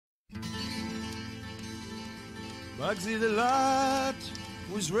Muggsy the lad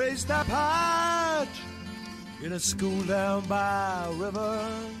was raised up hard in a school down by a river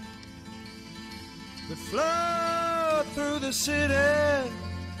that flowed through the city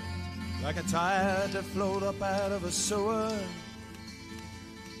like a tide that flowed up out of a sewer.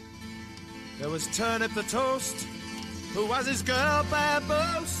 There was Turnip the Toast, who was his girl by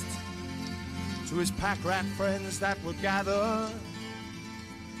boast, to his pack rat friends that would gather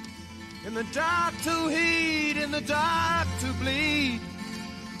in the dark to heed, in the dark to bleed,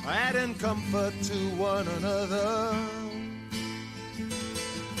 adding comfort to one another.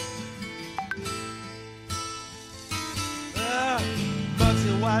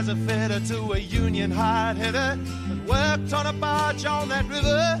 Muggsy was a fitter to a Union hard-hitter and worked on a barge on that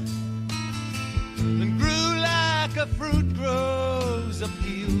river and grew like a fruit grows, a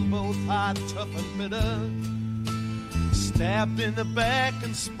peel both hard, tough and bitter. Stabbed in the back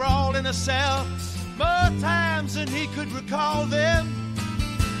and sprawled in a cell more times than he could recall them,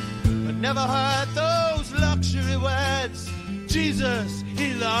 but never heard those luxury words, Jesus,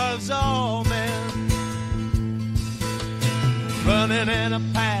 he loves all men. Running in a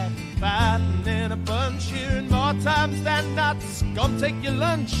pack, fighting in a bunch, hearing more times than not, gonna take your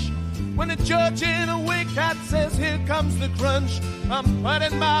lunch. When the judge in a wig hat says, here comes the crunch, I'm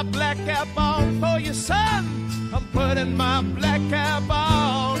putting my black cap on for your son. I'm putting my black cap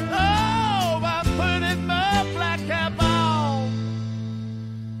on. Oh, I'm putting my black cap on.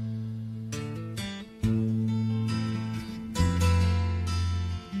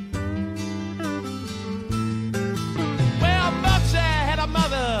 Well, Muggsy had a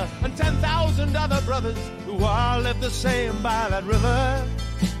mother and 10,000 other brothers who all lived the same by that river.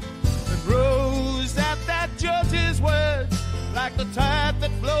 And rose at that judge's words like the tide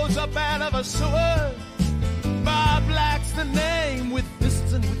that flows up out of a sewer. Bob Black's the name, with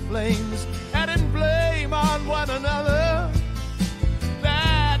fists and with flames, adding blame on one another.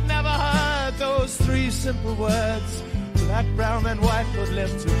 That never heard those three simple words, black, brown, and white would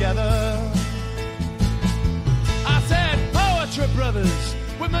live together. I said, poetry, brothers,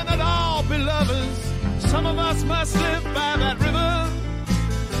 women at all be lovers. Some of us must live by that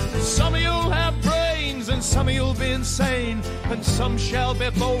river. Some of you'll have brains, and some of you'll be insane, and some shall be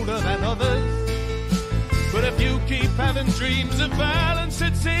bolder than others. But if you keep having dreams of violence,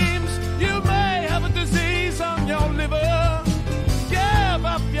 it seems you may have a disease on your liver. Give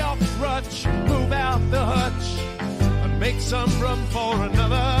up your crutch, move out the hutch, and make some room for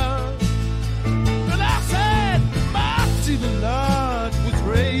another. And I said, Muggsy the lad was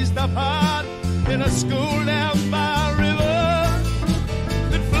raised up hard in a school down